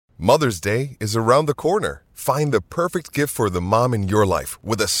Mother's Day is around the corner. Find the perfect gift for the mom in your life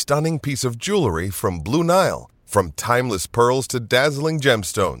with a stunning piece of jewelry from Blue Nile. From timeless pearls to dazzling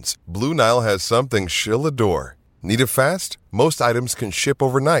gemstones, Blue Nile has something she'll adore. Need it fast? Most items can ship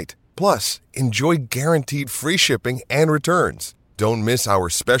overnight. Plus, enjoy guaranteed free shipping and returns. Don't miss our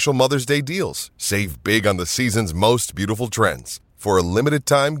special Mother's Day deals. Save big on the season's most beautiful trends. For a limited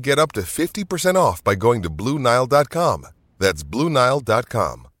time, get up to 50% off by going to BlueNile.com. That's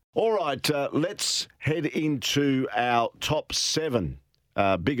BlueNile.com. All right, let's head into our top 7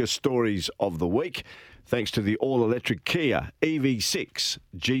 biggest stories of the week, thanks to the all-electric Kia EV6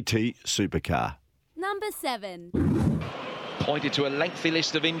 GT Supercar. Number 7. Pointed to a lengthy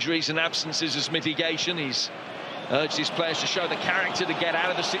list of injuries and absences as mitigation. He's urged his players to show the character to get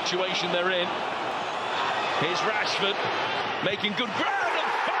out of the situation they're in. Here's Rashford making good ground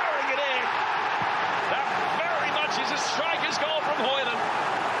and firing it in. That very much is a striker's goal from Højlund.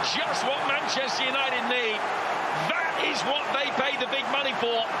 Just what Manchester United need. That is what they paid the big money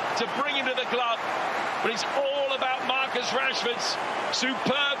for, to bring him to the club. But it's all about Marcus Rashford's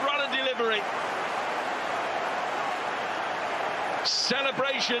superb run and delivery.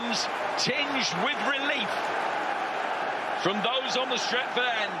 Celebrations tinged with relief from those on the Stretford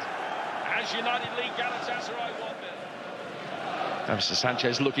end as United lead Galatasaray 1-0. Davinson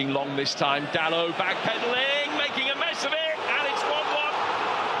Sanchez looking long this time. Dalot backpedaling, making a mess of it, and it's 1-1.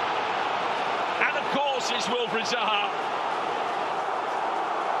 And of course it's Wilfried Zaha.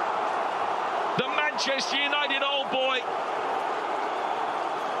 The Manchester United old boy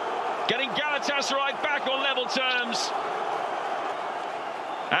getting Galatasaray back on level terms.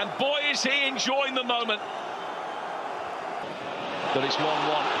 And boy, is he enjoying the moment. But it's 1-1.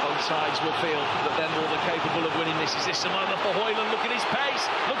 Both sides will feel that they're more than capable of winning this. Is this a moment for Højlund? Look at his pace.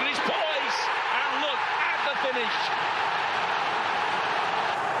 Look at his poise. And look at the finish.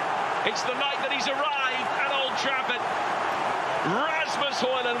 It's the night that he's arrived at Old Trafford. Rasmus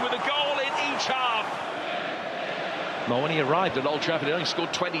Højlund with a goal in each half. Well, when he arrived at Old Trafford, he only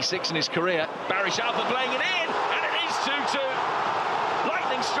scored 26 in his career. Barry Sharper playing it in. And it is 2-2.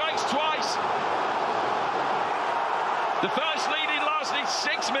 Lightning strikes twice. The first lead lasted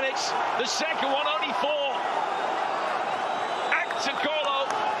 6 minutes. The second one only 4. Aktakolu,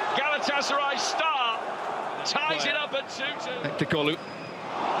 Galatasaray star, ties it up at 2-2. Aktakolu.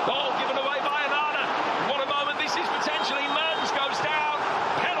 Ball given away by Onana. What a moment this is potentially. Mertens goes down.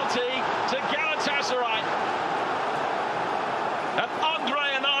 Penalty to Galatasaray. And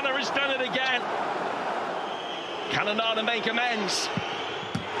Andre Onana has done it again. Can Onana make amends?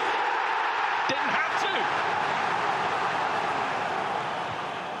 Didn't have to.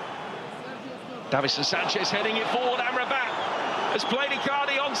 Davinson Sanchez heading it forward. Amrabat has played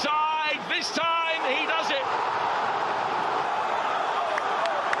Icardi onside. This time he does it.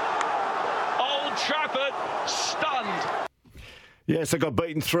 Old Trafford stunned. Yes, they got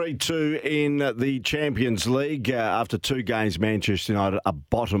beaten 3-2 in the Champions League after 2 games. Manchester United are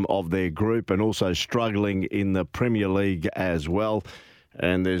bottom of their group and also struggling in the Premier League as well.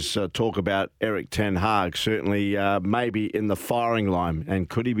 And there's talk about Erik ten Hag, certainly maybe in the firing line. And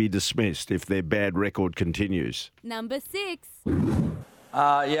could he be dismissed if their bad record continues? Number 6.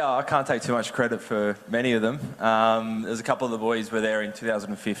 Yeah, I can't take too much credit for many of them. There's a couple of the boys were there in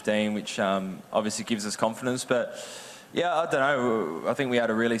 2015, which obviously gives us confidence. But yeah, I don't know. I think we had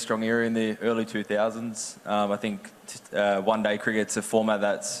a really strong era in the early 2000s. I think one-day cricket's a format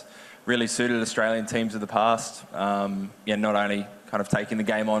that's really suited Australian teams of the past. Not only kind of taking the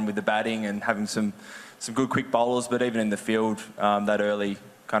game on with the batting and having some good quick bowlers, but even in the field, that early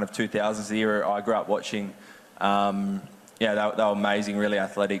kind of 2000s era I grew up watching. They were amazing, really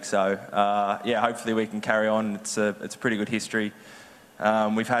athletic. So, hopefully we can carry on. It's a pretty good history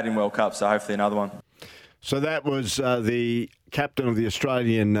we've had in World Cup, so hopefully another one. So that was the captain of the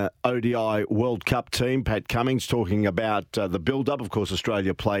Australian ODI World Cup team, Pat Cummins, talking about the build-up. Of course,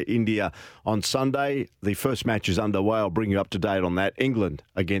 Australia play India on Sunday. The first match is underway. I'll bring you up to date on that. England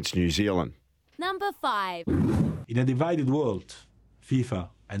against New Zealand. Number 5. In a divided world, FIFA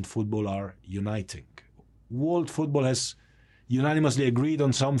and football are uniting. World football has unanimously agreed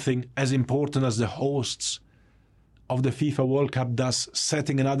on something as important as the hosts of the FIFA World Cup, thus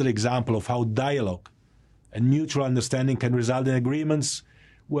setting another example of how dialogue and mutual understanding can result in agreements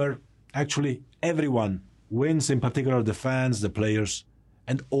where actually everyone wins, in particular the fans, the players,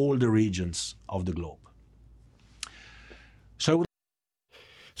 and all the regions of the globe. So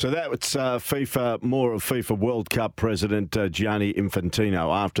that was FIFA World Cup President Gianni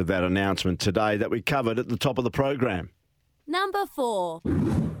Infantino after that announcement today that we covered at the top of the program. Number 4.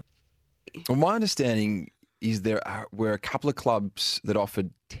 Well, my understanding is were a couple of clubs that offered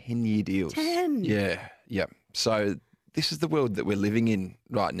 10-year deals. 10? Yeah. So this is the world that we're living in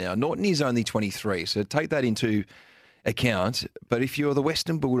right now. Norton is only 23, so take that into account. But if you're the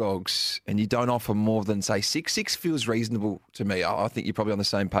Western Bulldogs and you don't offer more than, say, 6 feels reasonable to me. I think you're probably on the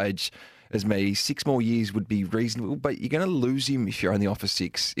same page as me. 6 more years would be reasonable, but you're going to lose him if you only offer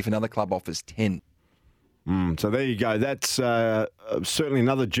 6, if another club offers 10. So there you go. That's certainly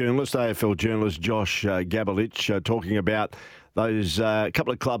another journalist, AFL journalist Josh Gabelich, talking about those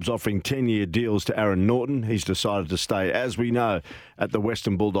couple of clubs offering 10-year deals to Aaron Norton. He's decided to stay, as we know, at the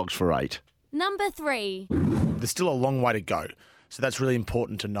Western Bulldogs for 8. Number 3. There's still a long way to go. So that's really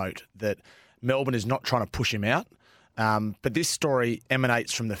important to note that Melbourne is not trying to push him out. But this story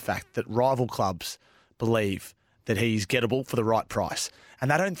emanates from the fact that rival clubs believe that he's gettable for the right price. And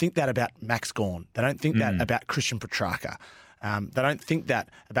they don't think that about Max Gawn. They don't think that about Christian Petrarca. They don't think that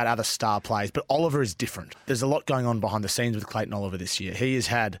about other star players. But Oliver is different. There's a lot going on behind the scenes with Clayton Oliver this year. He has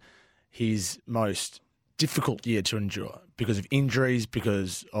had his most difficult year to endure because of injuries,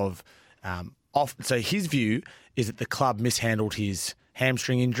 because of... So his view is that the club mishandled his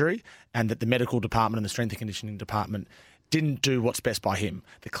hamstring injury and that the medical department and the strength and conditioning department didn't do what's best by him.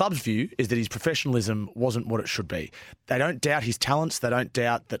 The club's view is that his professionalism wasn't what it should be. They don't doubt his talents. They don't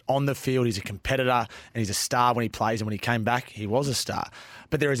doubt that on the field he's a competitor and he's a star when he plays, and when he came back he was a star.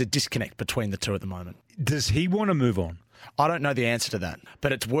 But there is a disconnect between the two at the moment. Does he want to move on? I don't know the answer to that,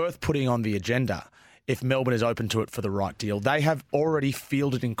 but it's worth putting on the agenda if Melbourne is open to it for the right deal. They have already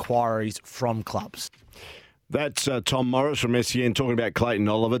fielded inquiries from clubs. That's Tom Morris from SEN talking about Clayton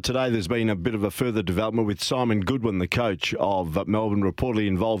Oliver. Today there's been a bit of a further development with Simon Goodwin, the coach of Melbourne, reportedly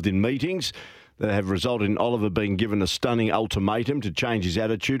involved in meetings that have resulted in Oliver being given a stunning ultimatum to change his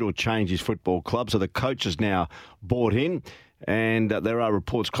attitude or change his football club. So the coach is now bought in, and there are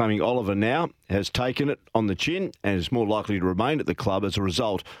reports claiming Oliver now has taken it on the chin and is more likely to remain at the club as a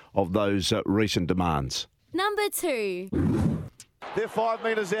result of those recent demands. Number 2. They're 5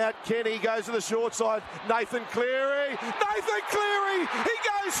 metres out. Kenny goes to the short side. Nathan Cleary. Nathan Cleary! He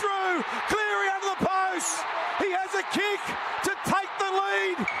goes through. Cleary under the post. He has a kick to take the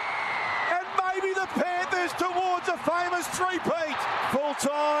lead. And maybe the Panthers towards a famous three-peat. Full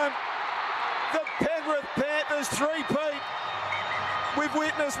time. The Penrith Panthers three-peat. We've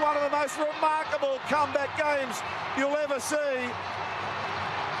witnessed one of the most remarkable comeback games you'll ever see.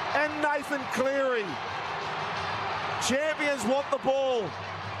 And Nathan Cleary. Champions want the ball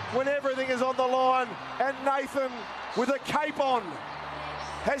when everything is on the line, and Nathan, with a cape on,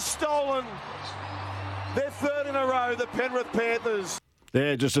 has stolen their 3rd in a row, the Penrith Panthers.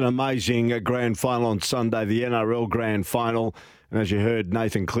 Yeah, just an amazing grand final on Sunday, the NRL grand final. And as you heard,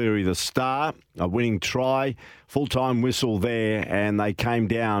 Nathan Cleary, the star, a winning try, full-time whistle there, and they came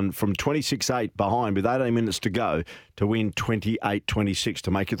down from 26-8 behind with 18 minutes to go to win 28-26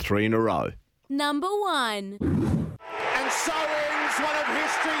 to make it 3 in a row. Number 1. And so ends one of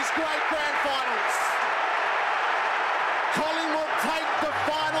history's great grand finals. Collingwood take the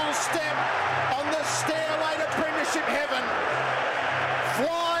final step on the stairway to premiership heaven.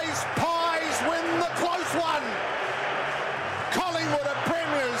 Flies, pies win the close one. Collingwood are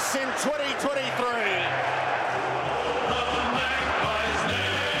premiers in 2023.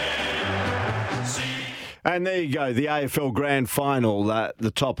 And there you go, the AFL Grand Final,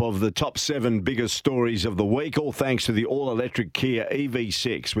 the top 7 biggest stories of the week, all thanks to the all-electric Kia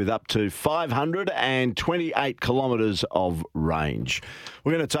EV6 with up to 528 kilometres of range.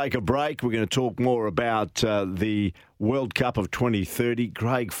 We're going to take a break. We're going to talk more about the World Cup of 2030.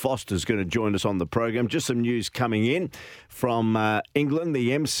 Craig Foster's going to join us on the program. Just some news coming in from England.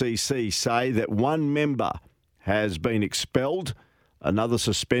 The MCC say that one member has been expelled, another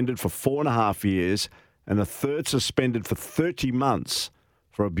suspended for 4.5 years, and a third suspended for 30 months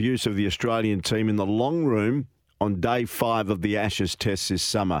for abuse of the Australian team in the long room on day 5 of the Ashes Test this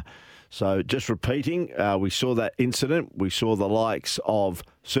summer. So just repeating, we saw that incident. We saw the likes of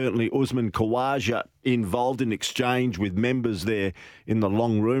certainly Usman Khawaja involved in exchange with members there in the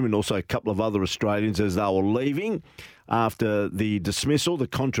long room, and also a couple of other Australians as they were leaving after the dismissal, the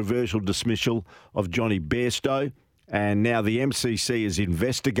controversial dismissal of Johnny Bairstow. And now the MCC is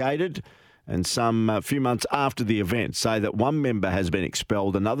investigated. And some few months after the event say that one member has been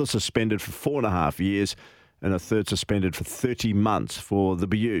expelled, another suspended for 4.5 years, and a third suspended for 30 months for the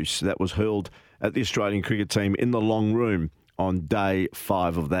abuse that was hurled at the Australian cricket team in the long room on day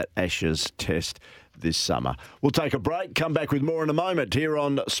 5 of that Ashes Test this summer. We'll take a break, come back with more in a moment here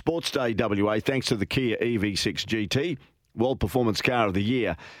on Sports Day WA, thanks to the Kia EV6 GT, World Performance Car of the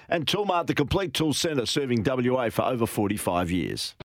Year, and Toolmart, the complete tool centre serving WA for over 45 years.